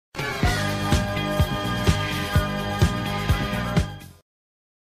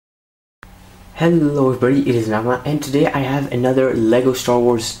Hello everybody, it is Magma, and today I have another LEGO Star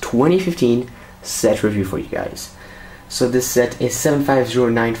Wars 2015 set review for you guys. So this set is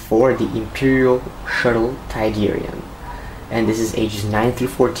 75094, the Imperial Shuttle Tydirium. And this is ages 9 through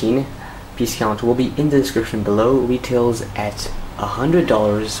 14. Piece count will be in the description below. Retails at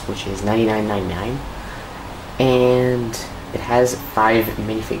 $100, which is $99.99. And it has 5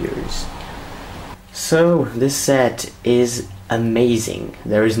 minifigures. So this set is amazing.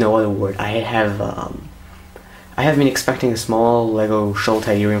 There is no other word. I have been expecting a small LEGO Shuttle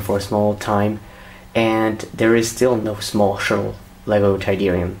Tydirium for a small time, and there is still no small shuttle LEGO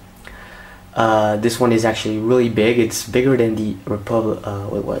Tydirium. This one is actually really big. It's bigger than the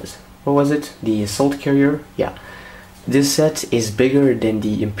what was it? The assault carrier? Yeah. This set is bigger than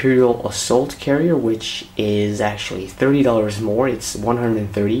the Imperial assault carrier, which is actually $30 more. It's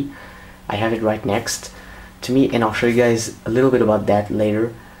 $130. I have it right next to me, and I'll show you guys a little bit about that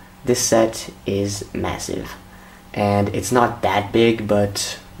later. This set is massive, and it's not that big,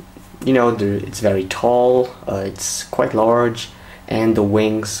 but you know, it's very tall, it's quite large, and the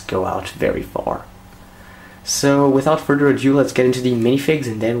wings go out very far. So without further ado, let's get into the minifigs,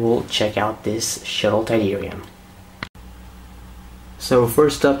 and then we'll check out this Shuttle Tydirium. So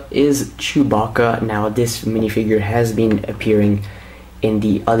first up is Chewbacca. Now this minifigure has been appearing in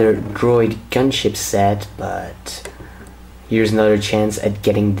the other droid gunship set, but here's another chance at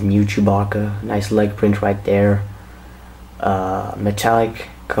getting the new Chewbacca. Nice leg print right there. Metallic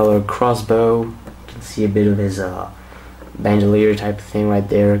color crossbow. You can see a bit of his bandolier type of thing right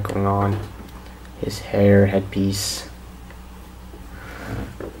there going on. His hair, headpiece.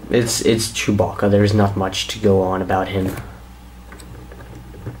 It's Chewbacca. There's not much to go on about him.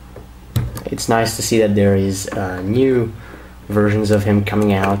 It's nice to see that there is new versions of him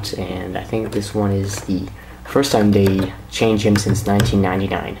coming out, and I think this one is the first time they changed him since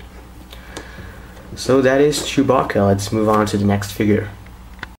 1999. So that is Chewbacca. Let's move on to the next figure.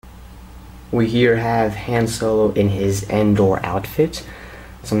 We here have Han Solo in his Endor outfit.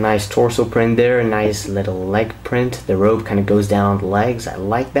 Some nice torso print there, a nice little leg print. The robe kind of goes down the legs. I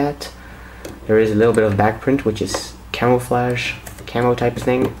like that. There is a little bit of back print, which is camouflage, camo type of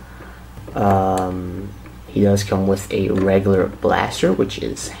thing. He does come with a regular blaster, which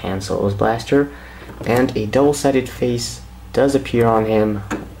is Han Solo's blaster, and a double-sided face does appear on him.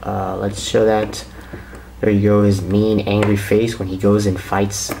 Let's show that. There you go, his mean, angry face when he goes and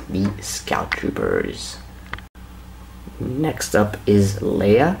fights the Scout Troopers. Next up is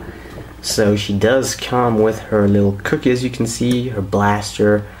Leia. So she does come with her little cookie, as you can see, her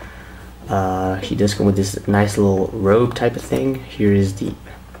blaster. She does come with this nice little robe type of thing. Here is the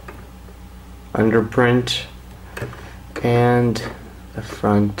underprint and the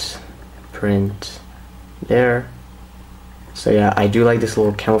front print there. So yeah, I do like this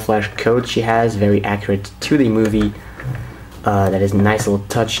little camouflage coat she has, very accurate to the movie. That is a nice little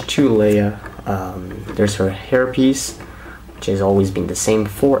touch to Leia. There's her hairpiece, which has always been the same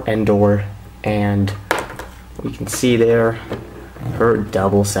for Endor, and we can see there her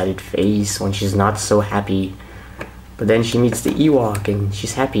double-sided face when she's not so happy, but then she meets the Ewok and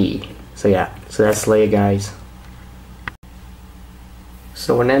she's happy. So yeah, so that's Leia, guys.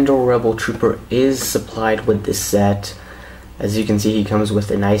 So an Endor Rebel Trooper is supplied with this set. As you can see, he comes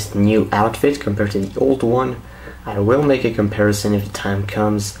with a nice new outfit compared to the old one. I will make a comparison if the time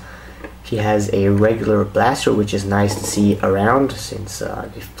comes. He has a regular blaster, which is nice to see around since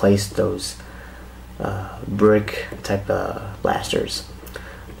they've placed those brick type blasters.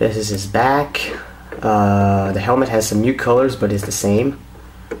 This is his back. The helmet has some new colors, but it's the same.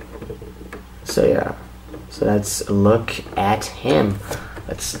 So yeah, so that's a look at him.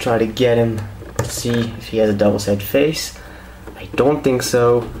 Let's try to get him to see if he has a double-sided face. I don't think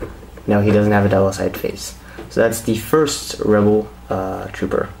so. No, he doesn't have a double-sided face. So that's the first Rebel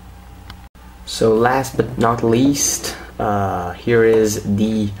Trooper. So last but not least, here is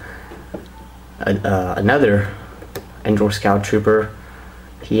the another Endor Scout Trooper.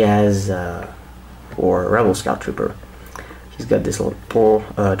 He has, or Rebel Scout Trooper. He's got this little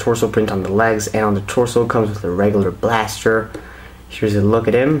torso print on the legs, and on the torso comes with a regular blaster. Here's a look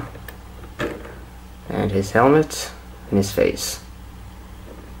at him, and his helmet, and his face.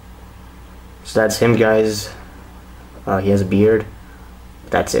 So that's him, guys. He has a beard.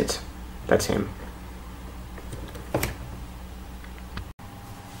 That's it. That's him.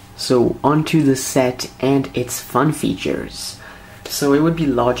 So onto the set and its fun features. So it would be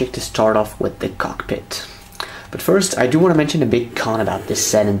logic to start off with the cockpit. But first, I do want to mention a big con about this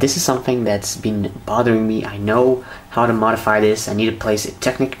set, and this is something that's been bothering me. I know how to modify this. I need to place a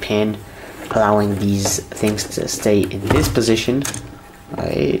Technic pin, allowing these things to stay in this position,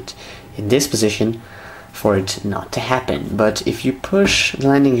 right? in this position for it not to happen. But if you push the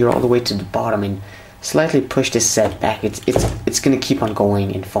landing gear all the way to the bottom and slightly push this set back, it's gonna keep on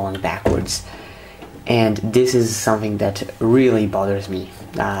going and falling backwards. And this is something that really bothers me.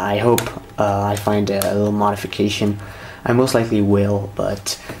 I hope I find a little modification. I most likely will,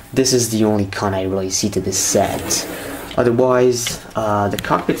 but this is the only con I really see to this set. Otherwise, the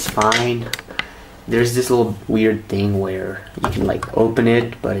cockpit's fine. There's this little weird thing where you can like open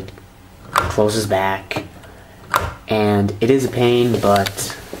it, but it closes back. And it is a pain,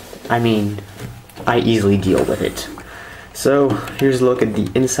 but I mean, I easily deal with it. So here's a look at the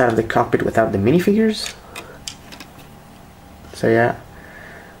inside of the cockpit without the minifigures. So yeah,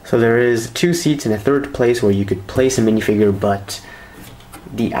 so there is 2 seats in a third place where you could place a minifigure, but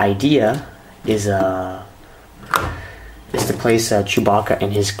the idea is to place Chewbacca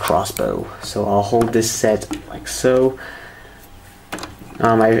and his crossbow. So I'll hold this set like so.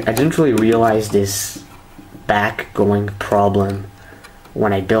 I didn't really realize this back going problem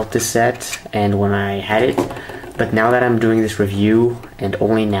when I built this set and when I had it, but now that I'm doing this review, and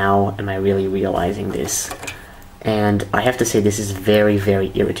only now am I really realizing this, and I have to say this is very,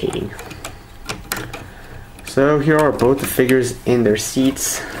 very irritating. So here are both the figures in their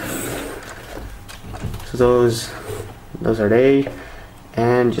seats. So those are they,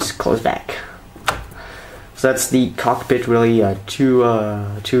 and just close back. So that's the cockpit, really,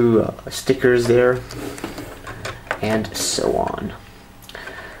 two stickers there, and so on.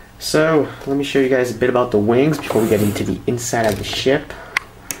 So let me show you guys a bit about the wings before we get into the inside of the ship.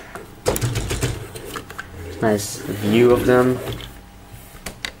 Nice view of them.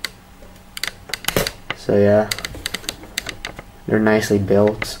 So yeah, they're nicely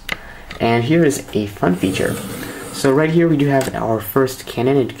built. And here is a fun feature. So right here we do have our first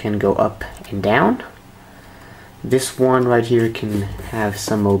cannon. It can go up and down. This one right here can have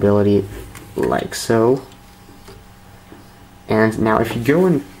some mobility like so. And now if you go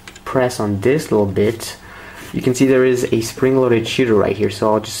and press on this little bit, you can see there is a spring-loaded shooter right here.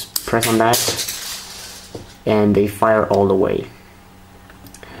 So I'll just press on that and they fire all the way.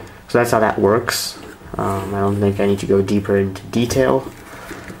 So that's how that works. I don't think I need to go deeper into detail.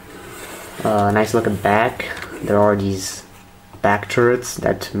 Nice look at back. There are these back turrets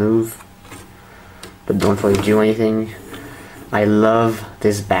that move but don't really do anything. I love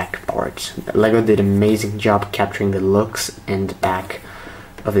this back part. LEGO did an amazing job capturing the looks and back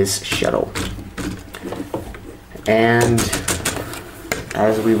of this shuttle. And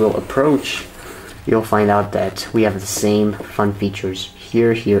as we will approach, you'll find out that we have the same fun features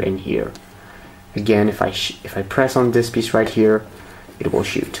here, here, and here. Again, if I press on this piece right here, it will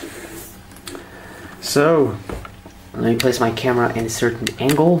shoot. So let me place my camera in a certain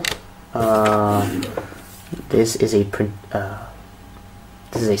angle. This is a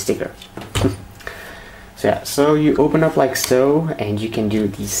sticker. So yeah, so you open up like so, and you can do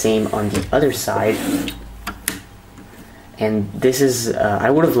the same on the other side. And this is, I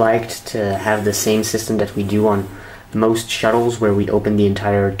would have liked to have the same system that we do on most shuttles where we open the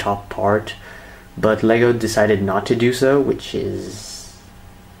entire top part, but LEGO decided not to do so, which is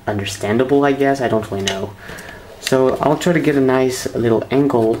understandable, I guess. I don't really know. So I'll try to get a nice little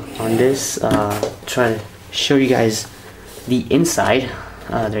angle on this, try to show you guys the inside.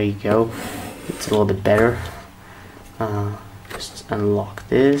 There you go. It's a little bit better. Just unlock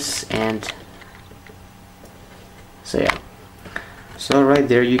this, and so yeah. So right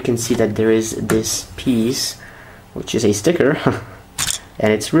there you can see that there is this piece, which is a sticker,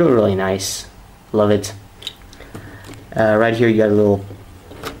 and it's really, really nice. Love it. Right here you got a little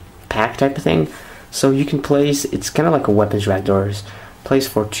pack type of thing. So you can place, it's kind of like a weapons rack. There's place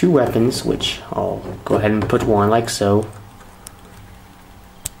for 2 weapons, which I'll go ahead and put one like so.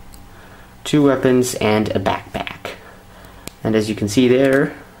 2 weapons and a backpack. And as you can see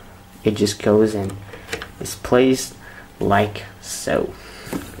there, it just goes and is placed like so.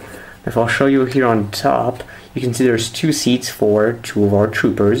 If I'll show you here on top, you can see there's 2 seats for 2 of our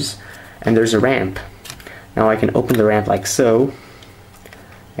troopers, and there's a ramp. Now I can open the ramp like so,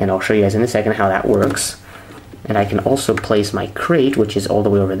 and I'll show you guys in a second how that works. And I can also place my crate, which is all the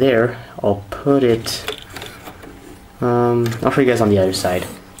way over there. I'll put it, I'll show you guys on the other side.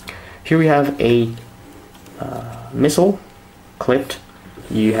 Here we have a missile clipped.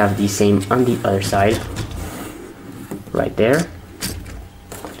 You have the same on the other side, right there.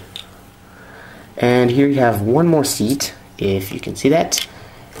 And here you have one more seat, if you can see that,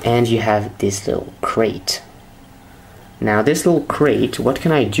 and you have this little crate. Now this little crate, what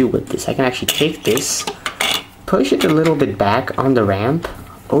can I do with this? I can actually take this, push it a little bit back on the ramp,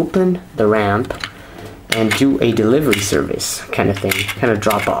 open the ramp, and do a delivery service kind of thing, kind of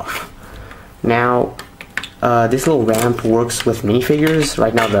drop off. Now, this little ramp works with minifigures.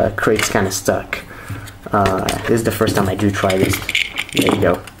 Right now the crate's kind of stuck. This is the first time I do try this. There you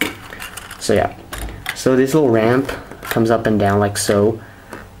go. So yeah. So this little ramp comes up and down like so.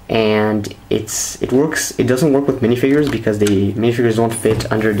 And it works. It doesn't work with minifigures because the minifigures don't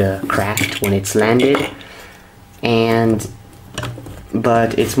fit under the craft when it's landed.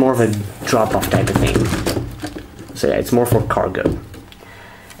 But it's more of a drop-off type of thing. So yeah, it's more for cargo.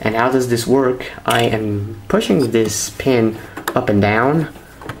 And how does this work? I am pushing this pin up and down,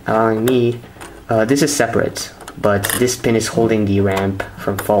 allowing me, this is separate, but this pin is holding the ramp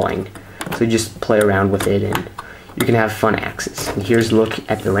from falling. So you just play around with it and you can have fun axes. And here's a look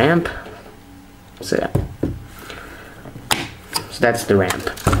at the ramp. So yeah. So that's the ramp.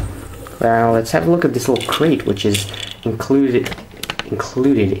 Well, let's have a look at this little crate, which is included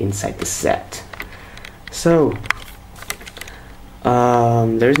inside the set. So,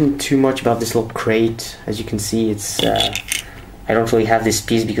 there isn't too much about this little crate. As you can see, it's I don't really have this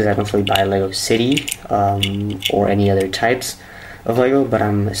piece because I don't really buy Lego City or any other types of Lego, but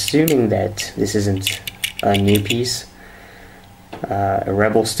I'm assuming that this isn't a new piece. A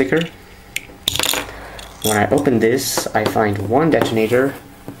Rebel sticker. When I open this, I find one detonator,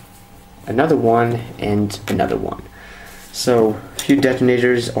 another one, and another one. So, a few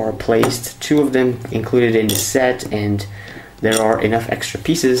detonators are placed, 2 of them included in the set, and there are enough extra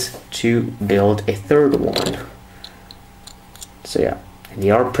pieces to build a 3rd one. So yeah, and they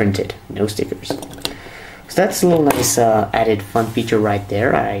are printed, no stickers. So that's a little nice added fun feature right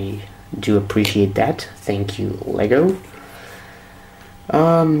there. I do appreciate that. Thank you, Lego.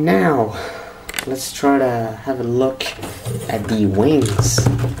 Now, let's try to have a look at the wings.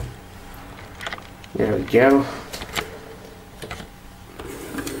 There we go.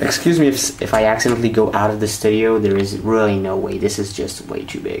 Excuse me if I accidentally go out of the studio. There is really no way. This is just way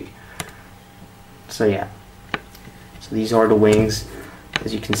too big. So yeah. So these are the wings,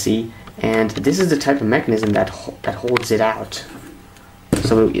 as you can see. And this is the type of mechanism that holds it out.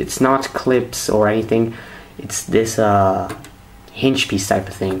 So it's not clips or anything. It's this hinge piece type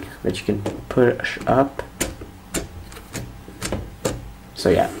of thing that you can push up. So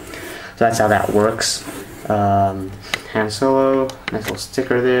yeah. So that's how that works. Han Solo, nice little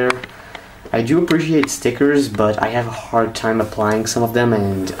sticker there. I do appreciate stickers, but I have a hard time applying some of them,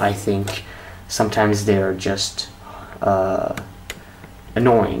 and I think sometimes they're just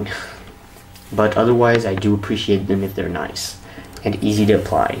annoying. But otherwise, I do appreciate them if they're nice and easy to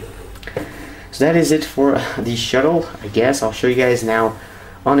apply. So that is it for the shuttle. I guess I'll show you guys now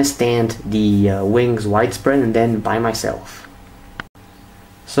on a stand the wings widespread and then by myself.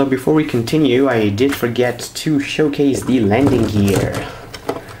 So before we continue, I did forget to showcase the landing gear.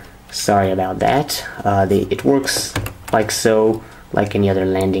 Sorry about that. It works like so, like any other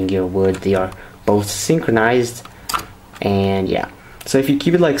landing gear would. They are both synchronized, and yeah. So if you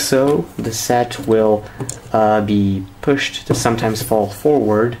keep it like so, the set will be pushed to sometimes fall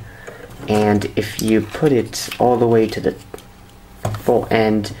forward, and if you put it all the way to the full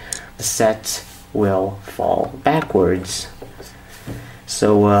end, the set will fall backwards.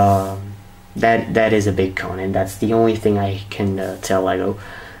 So that is a big con, and that's the only thing I can tell Lego.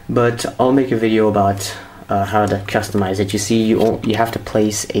 But I'll make a video about how to customize it. You see, you have to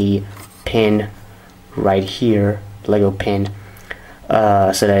place a pin right here, Lego pin,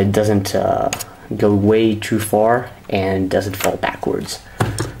 so that it doesn't go way too far and doesn't fall backwards.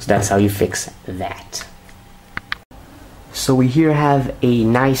 So that's how you fix that. So we here have a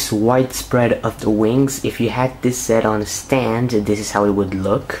nice widespread of the wings. If you had this set on a stand, this is how it would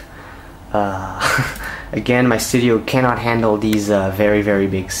look. Again, my studio cannot handle these very, very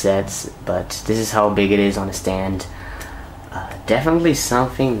big sets, but this is how big it is on a stand. Definitely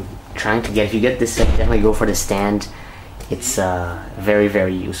something trying to get. If you get this set, definitely go for the stand. It's very,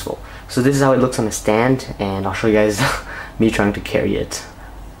 very useful. So this is how it looks on a stand, and I'll show you guys me trying to carry it.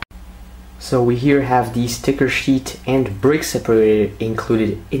 So we here have the sticker sheet and brick separator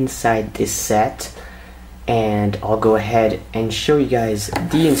included inside this set, and I'll go ahead and show you guys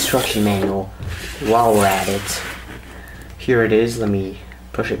the instruction manual while we're at it. Here it is. Let me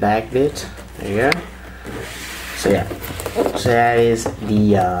push it back a bit. There you go. So yeah, so that is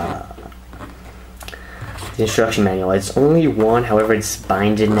the instruction manual. It's only one, however it's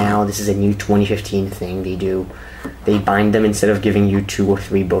binded now. This is a new 2015 thing they do. They bind them instead of giving you 2 or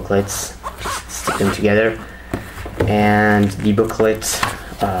 3 booklets. Stick them together, and the booklet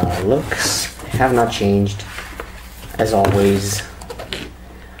looks have not changed. As always,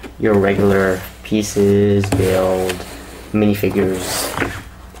 your regular pieces, build, minifigures,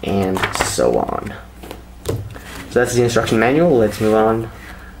 and so on. So that's the instruction manual. Let's move on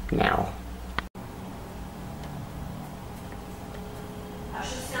now.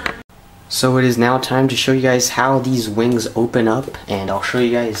 So it is now time to show you guys how these wings open up, and I'll show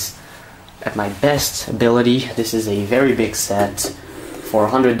you guys at my best ability. This is a very big set. For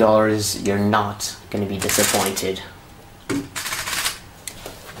 $100, you're not going to be disappointed.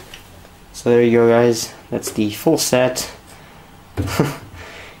 So there you go, guys. That's the full set.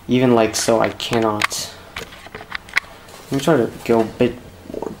 Even like so, I cannot. Let me try to go a bit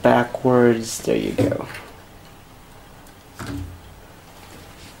more backwards. There you go.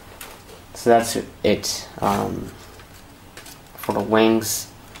 So that's it for the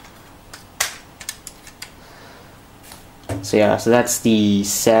wings. So yeah, so that's the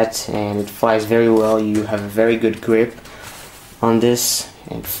set, and it flies very well. You have a very good grip on this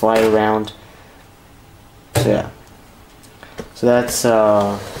and fly around. So yeah, so that's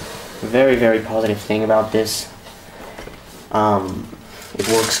a very, very positive thing about this. It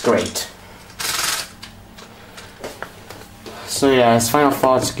works great. So yeah, as final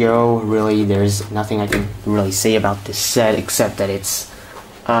thoughts go, really there's nothing I can really say about this set except that it's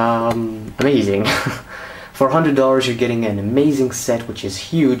amazing. For $100 you're getting an amazing set which is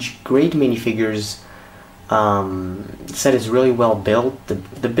huge, great minifigures. The set is really well built.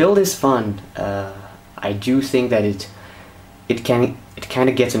 The build is fun. I do think that it kind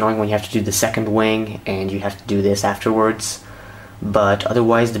of gets annoying when you have to do the second wing and you have to do this afterwards. But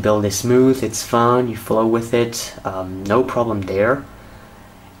otherwise the build is smooth, it's fun, you flow with it, no problem there.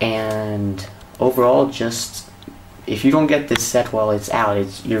 And overall, just if you don't get this set while it's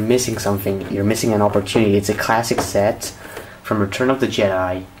out, you're missing something, you're missing an opportunity. It's a classic set from Return of the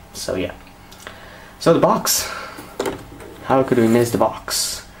Jedi, so yeah. So the box, how could we miss the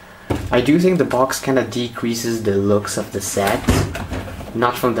box? I do think the box kind of decreases the looks of the set,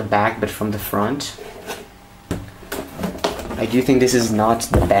 not from the back but from the front. I do think this is not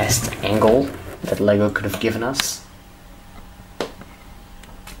the best angle that LEGO could have given us.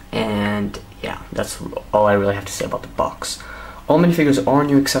 And yeah, that's all I really have to say about the box. All minifigures are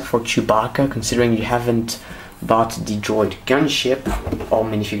new except for Chewbacca. Considering you haven't bought the droid gunship, all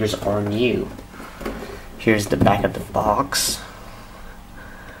minifigures are new. Here's the back of the box.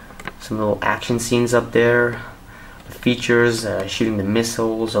 Some little action scenes up there. The features, shooting the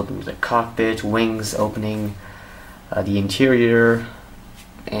missiles, opening the cockpit, wings opening, the interior,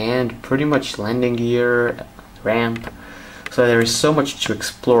 and pretty much landing gear, ramp. So there is so much to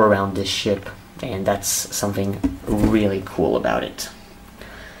explore around this ship, and that's something really cool about it.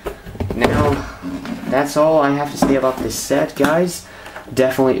 Now, that's all I have to say about this set, guys.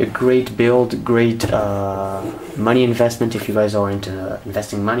 Definitely a great build, great money investment if you guys are into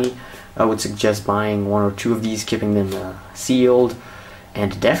investing money. I would suggest buying one or two of these, keeping them sealed,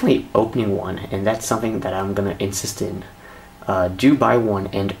 and definitely opening one, and that's something that I'm gonna insist in. Do buy one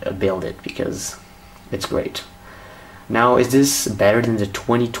and build it, because it's great. Now, is this better than the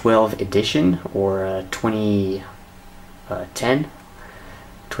 2012 edition or 2010,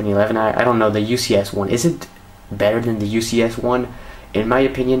 2011? I don't know, the UCS one. Is it better than the UCS one? In my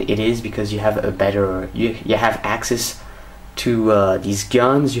opinion, it is, because you have a better, you have access to these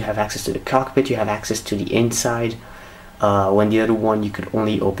guns, you have access to the cockpit, you have access to the inside. When the other one, you could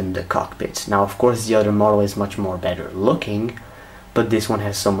only open the cockpit. Now, of course, the other model is much more better looking, but this one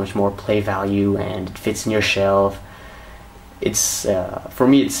has so much more play value and it fits in your shelf. It's for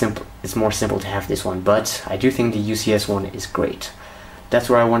me, it's simple. It's more simple to have this one, but I do think the UCS one is great. That's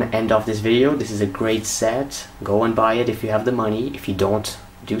where I want to end off this video. This is a great set. Go and buy it if you have the money. If you don't,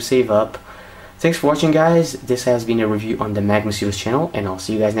 do save up. Thanks for watching, guys. This has been a review on the Magma Studios channel, and I'll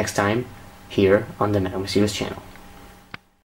see you guys next time here on the Magma Studios channel.